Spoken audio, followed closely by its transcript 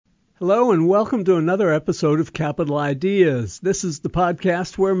Hello and welcome to another episode of Capital Ideas. This is the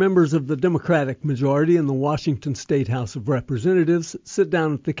podcast where members of the Democratic majority in the Washington State House of Representatives sit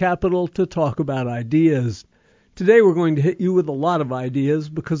down at the Capitol to talk about ideas. Today we're going to hit you with a lot of ideas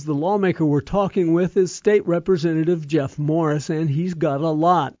because the lawmaker we're talking with is State Representative Jeff Morris, and he's got a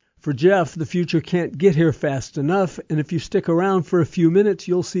lot. For Jeff, the future can't get here fast enough, and if you stick around for a few minutes,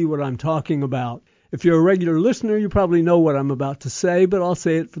 you'll see what I'm talking about. If you're a regular listener, you probably know what I'm about to say, but I'll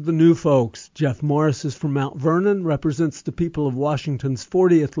say it for the new folks. Jeff Morris is from Mount Vernon, represents the people of Washington's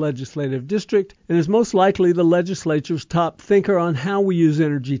 40th Legislative District, and is most likely the legislature's top thinker on how we use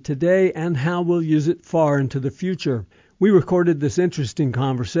energy today and how we'll use it far into the future. We recorded this interesting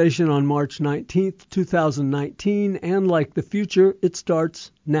conversation on March 19th, 2019, and like the future, it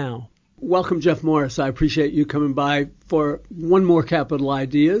starts now. Welcome, Jeff Morris. I appreciate you coming by for one more Capital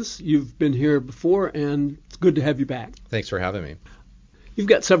Ideas. You've been here before, and it's good to have you back. Thanks for having me. You've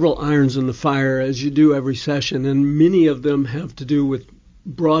got several irons in the fire, as you do every session, and many of them have to do with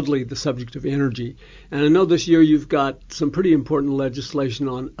broadly the subject of energy. And I know this year you've got some pretty important legislation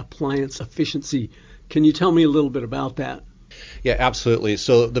on appliance efficiency. Can you tell me a little bit about that? Yeah, absolutely.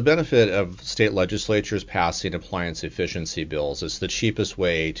 So the benefit of state legislatures passing appliance efficiency bills is the cheapest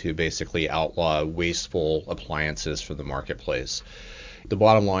way to basically outlaw wasteful appliances from the marketplace. The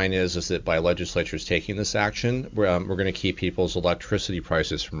bottom line is that by legislatures taking this action, we're going to keep people's electricity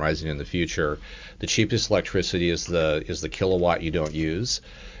prices from rising in the future. The cheapest electricity is the kilowatt you don't use.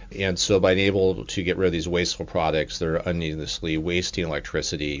 And so by being able to get rid of these wasteful products that are unneedlessly wasting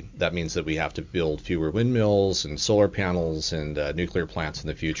electricity, that means that we have to build fewer windmills and solar panels and nuclear plants in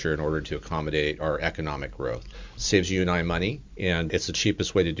the future in order to accommodate our economic growth. It saves you and I money, and it's the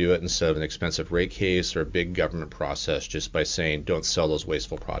cheapest way to do it instead of an expensive rate case or a big government process, just by saying don't sell those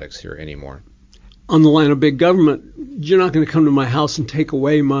wasteful products here anymore. On the line of big government, you're not going to come to my house and take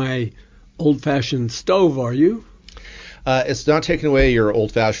away my old-fashioned stove, are you? It's not taking away your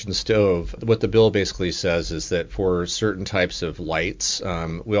old-fashioned stove. What the bill basically says is that for certain types of lights,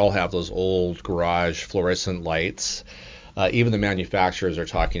 we all have those old garage fluorescent lights. Even the manufacturers are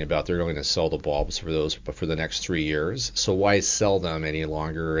talking about they're going to sell the bulbs for those for the next 3 years. So why sell them any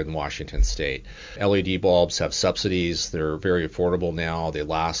longer in Washington State? LED bulbs have subsidies. They're very affordable now. They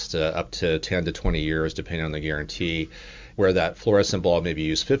last up to 10 to 20 years, depending on the guarantee. Where that fluorescent bulb maybe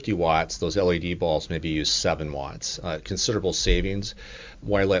use 50 watts, those LED bulbs maybe use 7 watts. Considerable savings.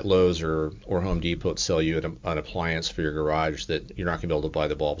 Why let Lowe's or Home Depot sell you an appliance for your garage that you're not going to be able to buy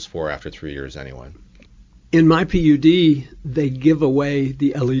the bulbs for after 3 years anyway? In my PUD, they give away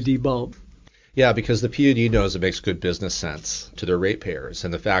the LED bulb. Yeah, because the PUD knows it makes good business sense to their ratepayers.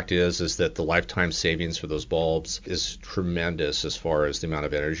 And the fact is that the lifetime savings for those bulbs is tremendous as far as the amount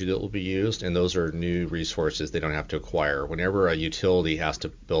of energy that will be used. And those are new resources they don't have to acquire. Whenever a utility has to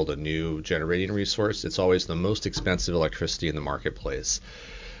build a new generating resource, it's always the most expensive electricity in the marketplace.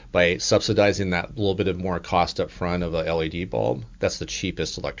 By subsidizing that little bit of more cost up front of a LED bulb, that's the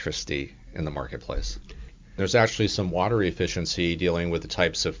cheapest electricity in the marketplace. There's actually some water efficiency dealing with the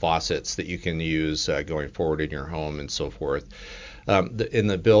types of faucets that you can use going forward in your home and so forth. In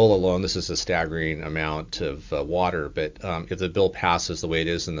the bill alone, this is a staggering amount of water, but if the bill passes the way it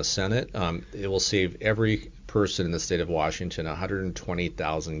is in the Senate, it will save every person in the state of Washington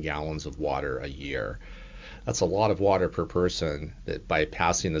 120,000 gallons of water a year. That's a lot of water per person that by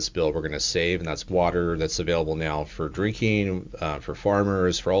passing this bill we're going to save, and that's water that's available now for drinking, for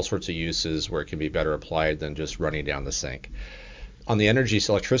farmers, for all sorts of uses where it can be better applied than just running down the sink. On the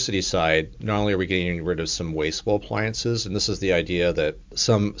electricity side, not only are we getting rid of some wasteful appliances, and this is the idea that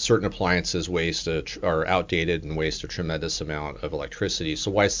some certain appliances are outdated and waste a tremendous amount of electricity. So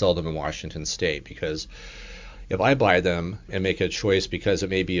why sell them in Washington State? Because if I buy them and make a choice because it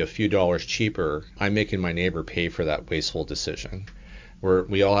may be a few dollars cheaper, I'm making my neighbor pay for that wasteful decision.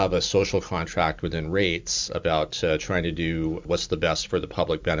 We all have a social contract within rates about trying to do what's the best for the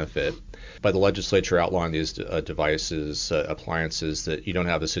public benefit. By the legislature outlawing these appliances, that you don't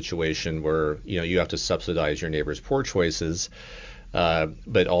have a situation where you have to subsidize your neighbor's poor choices.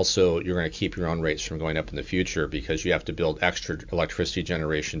 But also you're going to keep your own rates from going up in the future because you have to build extra electricity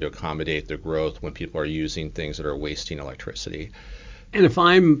generation to accommodate the growth when people are using things that are wasting electricity. And if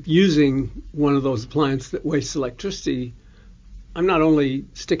I'm using one of those appliances that wastes electricity, I'm not only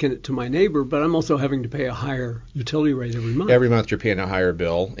sticking it to my neighbor, but I'm also having to pay a higher utility rate every month. Every month you're paying a higher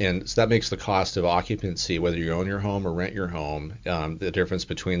bill, and so that makes the cost of occupancy, whether you own your home or rent your home, the difference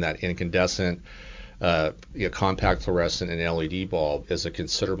between that incandescent compact fluorescent and LED bulb is a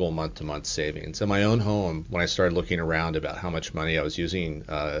considerable month-to-month savings. In my own home, when I started looking around about how much money I was using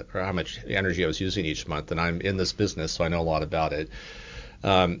or how much energy I was using each month, and I'm in this business, so I know a lot about it,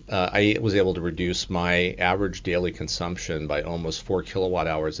 I was able to reduce my average daily consumption by almost 4 kilowatt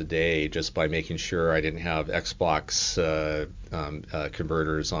hours a day just by making sure I didn't have Xbox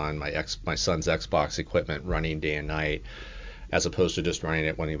converters on my son's Xbox equipment running day and night, as opposed to just running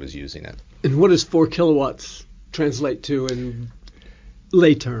it when he was using it. And what does 4 kilowatts translate to in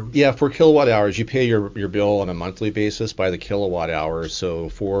lay terms? Yeah, for kilowatt hours, you pay your bill on a monthly basis by the kilowatt hour. So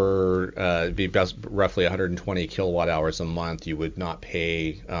for it'd be roughly 120 kilowatt hours a month, you would not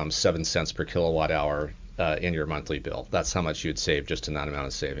pay 7 cents per kilowatt hour in your monthly bill. That's how much you'd save just in that amount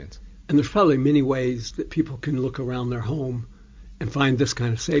of savings. And there's probably many ways that people can look around their home and find this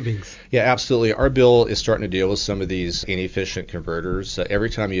kind of savings. Yeah, absolutely. Our bill is starting to deal with some of these inefficient converters. Every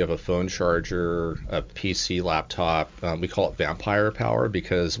time you have a phone charger, a PC, laptop, we call it vampire power,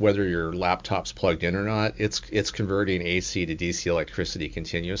 because whether your laptop's plugged in or not, it's converting AC to DC electricity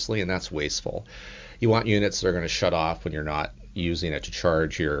continuously, and that's wasteful. You want units that are going to shut off when you're not using it to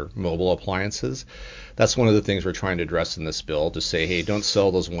charge your mobile appliances. That's one of the things we're trying to address in this bill, to say, hey, don't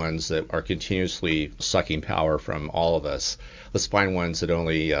sell those ones that are continuously sucking power from all of us. Let's find ones that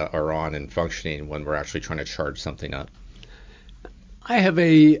only are on and functioning when we're actually trying to charge something up. I have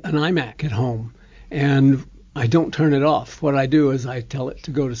an iMac at home, and I don't turn it off. What I do is I tell it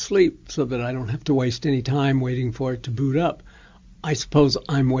to go to sleep so that I don't have to waste any time waiting for it to boot up. I suppose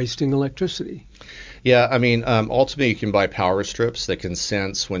I'm wasting electricity. Yeah, I mean, ultimately you can buy power strips that can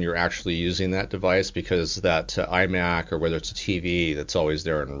sense when you're actually using that device, because that iMac, or whether it's a TV, that's always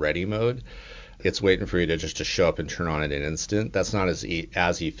there in ready mode. It's waiting for you to just to show up and turn on in an instant. That's not as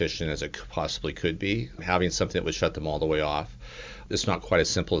efficient as it possibly could be. Having something that would shut them all the way off. It's not quite as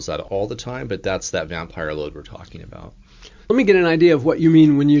simple as that all the time, but that's that vampire load we're talking about. Let me get an idea of what you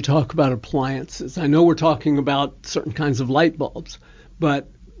mean when you talk about appliances. I know we're talking about certain kinds of light bulbs, but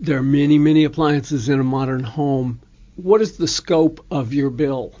there are many, many appliances in a modern home. What is the scope of your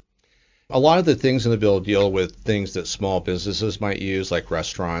bill? A lot of the things in the bill deal with things that small businesses might use, like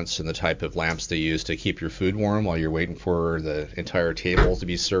restaurants and the type of lamps they use to keep your food warm while you're waiting for the entire table to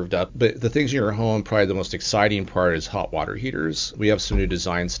be served up. But the things in your home, probably the most exciting part is hot water heaters. We have some new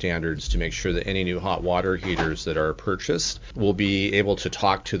design standards to make sure that any new hot water heaters that are purchased will be able to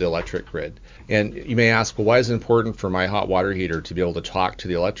talk to the electric grid. And you may ask, well, why is it important for my hot water heater to be able to talk to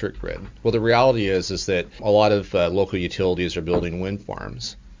the electric grid? Well, the reality is that a lot of local utilities are building wind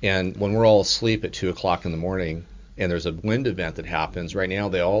farms. And when we're all asleep at 2 o'clock in the morning and there's a wind event that happens, right now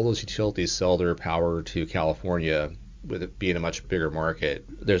all those utilities sell their power to California, with it being a much bigger market.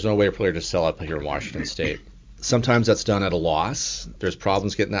 There's no way for it to sell up here in Washington State. Sometimes that's done at a loss. There's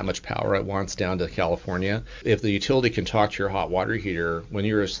problems getting that much power at once down to California. If the utility can talk to your hot water heater when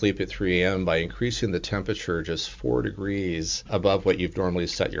you're asleep at 3 a.m. by increasing the temperature just 4 degrees above what you've normally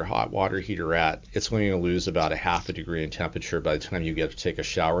set your hot water heater at, it's going to lose about a half a degree in temperature by the time you get to take a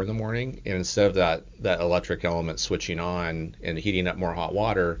shower in the morning. And instead of that electric element switching on and heating up more hot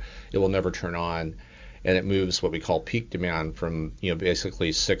water, it will never turn on. And it moves what we call peak demand from,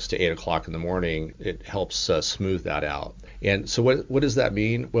 basically 6 to 8 o'clock in the morning. It helps smooth that out. And so what does that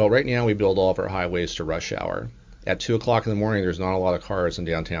mean? Well, right now we build all of our highways to rush hour. At 2 o'clock in the morning, there's not a lot of cars in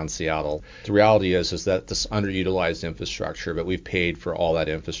downtown Seattle. The reality is that this underutilized infrastructure, but we've paid for all that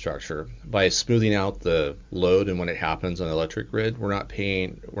infrastructure. By smoothing out the load and when it happens on the electric grid, we're not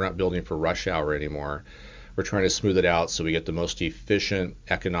building for rush hour anymore. We're trying to smooth it out so we get the most efficient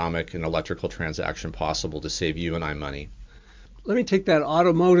economic and electrical transaction possible to save you and I money. Let me take that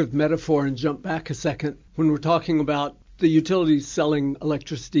automotive metaphor and jump back a second. When we're talking about the utilities selling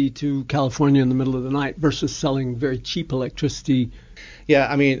electricity to California in the middle of the night versus selling very cheap electricity.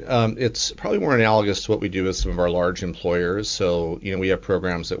 Yeah, I mean, it's probably more analogous to what we do with some of our large employers. So, we have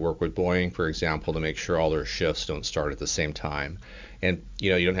programs that work with Boeing, for example, to make sure all their shifts don't start at the same time. And,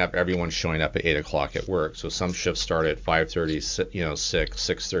 you don't have everyone showing up at 8 o'clock at work. So some shifts start at 5:30, 6,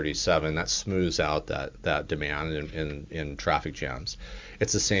 6:37. That smooths out that demand in traffic jams.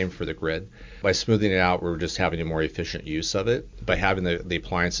 It's the same for the grid. By smoothing it out, we're just having a more efficient use of it. By having the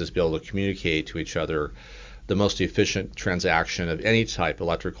appliances be able to communicate to each other, the most efficient transaction of any type,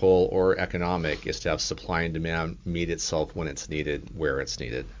 electrical or economic, is to have supply and demand meet itself when it's needed, where it's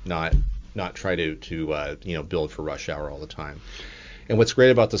needed, not try to build for rush hour all the time. And what's great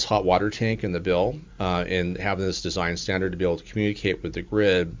about this hot water tank in the bill and having this design standard to be able to communicate with the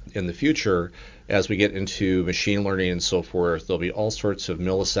grid in the future, as we get into machine learning and so forth, there'll be all sorts of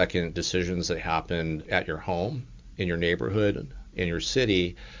millisecond decisions that happen at your home, in your neighborhood, in your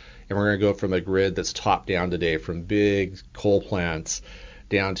city. And we're going to go from a grid that's top down today, from big coal plants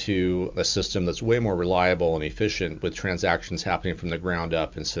down to a system that's way more reliable and efficient, with transactions happening from the ground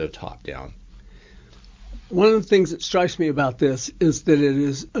up instead of top down. One of the things that strikes me about this is that it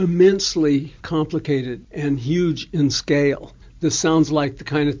is immensely complicated and huge in scale. This sounds like the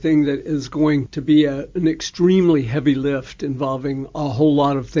kind of thing that is going to be an extremely heavy lift involving a whole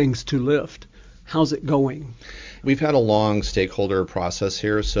lot of things to lift. How's it going? We've had a long stakeholder process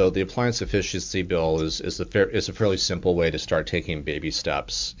here, so the appliance efficiency bill is a fairly simple way to start taking baby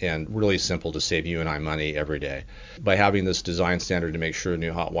steps, and really simple to save you and I money every day. By having this design standard to make sure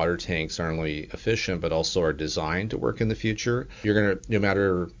new hot water tanks are not only efficient but also are designed to work in the future, you're going to, no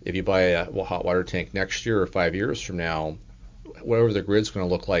matter if you buy a hot water tank next year or 5 years from now, whatever the grid's going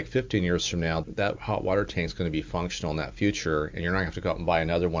to look like 15 years from now, that hot water tank is going to be functional in that future, and you're not going to have to go out and buy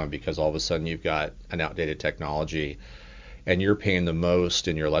another one because all of a sudden you've got an outdated technology and you're paying the most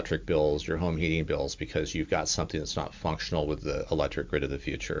in your electric bills, your home heating bills, because you've got something that's not functional with the electric grid of the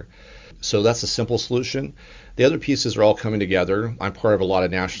future. So that's a simple solution. The other pieces are all coming together. I'm part of a lot of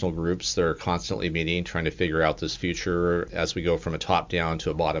national groups that are constantly meeting, trying to figure out this future as we go from a top down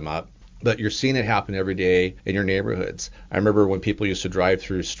to a bottom up. But you're seeing it happen every day in your neighborhoods. I remember when people used to drive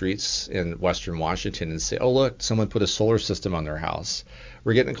through streets in Western Washington and say, oh, look, someone put a solar system on their house.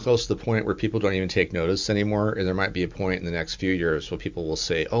 We're getting close to the point where people don't even take notice anymore. And there might be a point in the next few years where people will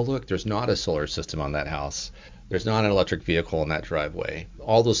say, oh, look, there's not a solar system on that house. There's not an electric vehicle in that driveway.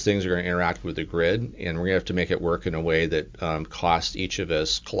 All those things are going to interact with the grid, and we're going to have to make it work in a way that costs each of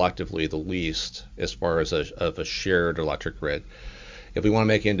us collectively the least as far as a shared electric grid. If we want to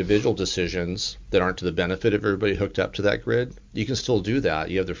make individual decisions that aren't to the benefit of everybody hooked up to that grid, you can still do that.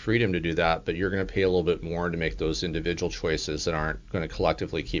 You have the freedom to do that, but you're going to pay a little bit more to make those individual choices that aren't going to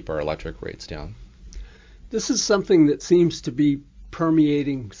collectively keep our electric rates down. This is something that seems to be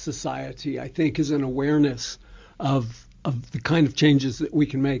permeating society, I think, is an awareness of the kind of changes that we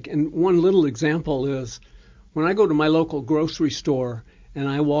can make. And one little example is when I go to my local grocery store and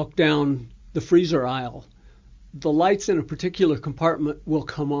I walk down the freezer aisle, the lights in a particular compartment will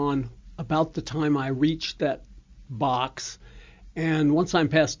come on about the time I reach that box. And once I'm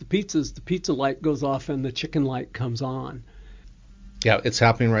past the pizzas, the pizza light goes off and the chicken light comes on. Yeah, it's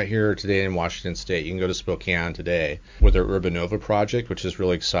happening right here today in Washington State. You can go to Spokane today with their Urbanova project, which is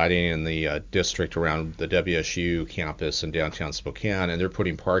really exciting in the district around the WSU campus in downtown Spokane. And they're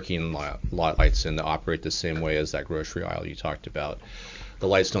putting parking lot lights in to operate the same way as that grocery aisle you talked about. The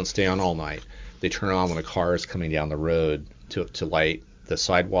lights don't stay on all night. They turn on when a car is coming down the road to light the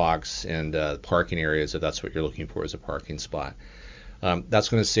sidewalks and parking areas if that's what you're looking for as a parking spot. That's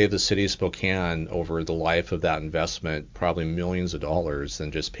going to save the city of Spokane over the life of that investment probably millions of dollars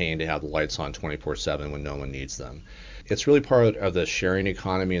than just paying to have the lights on 24/7 when no one needs them. It's really part of the sharing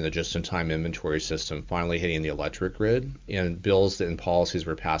economy and the just-in-time inventory system finally hitting the electric grid, and bills and policies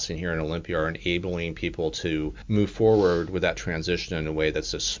we're passing here in Olympia are enabling people to move forward with that transition in a way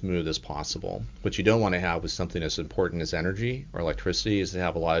that's as smooth as possible. What you don't want to have with something as important as energy or electricity is to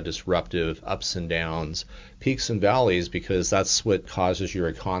have a lot of disruptive ups and downs, peaks and valleys, because that's what causes your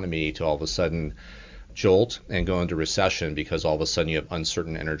economy to all of a sudden jolt and go into recession, because all of a sudden you have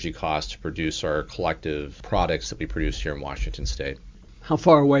uncertain energy costs to produce our collective products that we produce here in Washington State. How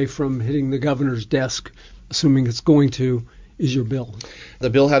far away from hitting the governor's desk, assuming it's going to, is your bill? The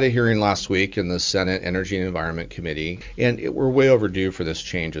bill had a hearing last week in the Senate Energy and Environment Committee, and we're way overdue for this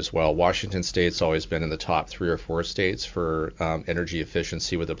change as well. Washington State's always been in the top 3 or 4 states for energy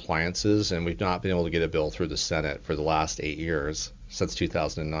efficiency with appliances, and we've not been able to get a bill through the Senate for the last 8 years, since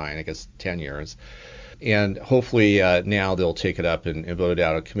 2009, I guess 10 years. And hopefully now they'll take it up and vote it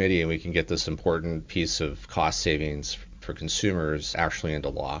out of committee, and we can get this important piece of cost savings for consumers actually into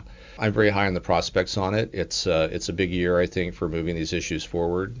law. I'm very high on the prospects on it. It's a big year, I think, for moving these issues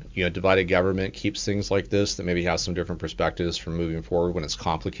forward. You know, divided government keeps things like this that maybe have some different perspectives from moving forward when it's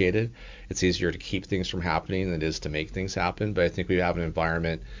complicated. It's easier to keep things from happening than it is to make things happen. But I think we have an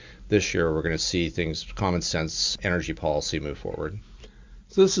environment this year where we're going to see things, common sense energy policy move forward.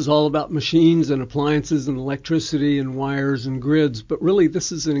 So this is all about machines and appliances and electricity and wires and grids, but really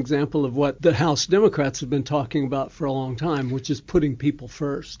this is an example of what the House Democrats have been talking about for a long time, which is putting people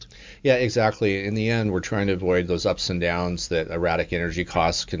first. Yeah, exactly. In the end, we're trying to avoid those ups and downs that erratic energy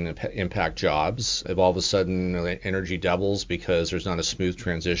costs can impact jobs. If all of a sudden energy doubles because there's not a smooth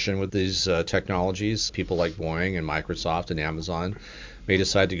transition with these technologies, people like Boeing and Microsoft and Amazon may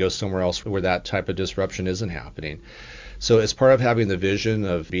decide to go somewhere else where that type of disruption isn't happening. So it's part of having the vision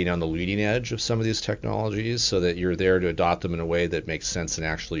of being on the leading edge of some of these technologies so that you're there to adopt them in a way that makes sense and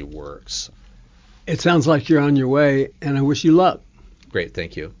actually works. It sounds like you're on your way, and I wish you luck. Great,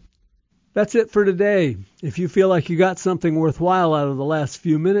 thank you. That's it for today. If you feel like you got something worthwhile out of the last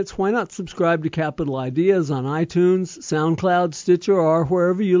few minutes, why not subscribe to Capital Ideas on iTunes, SoundCloud, Stitcher, or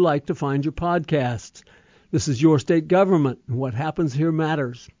wherever you like to find your podcasts. This is your state government, and what happens here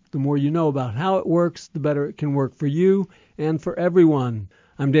matters. The more you know about how it works, the better it can work for you and for everyone.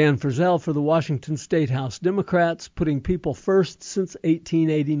 I'm Dan Frizzell for the Washington State House Democrats, putting people first since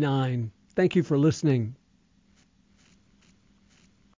 1889. Thank you for listening.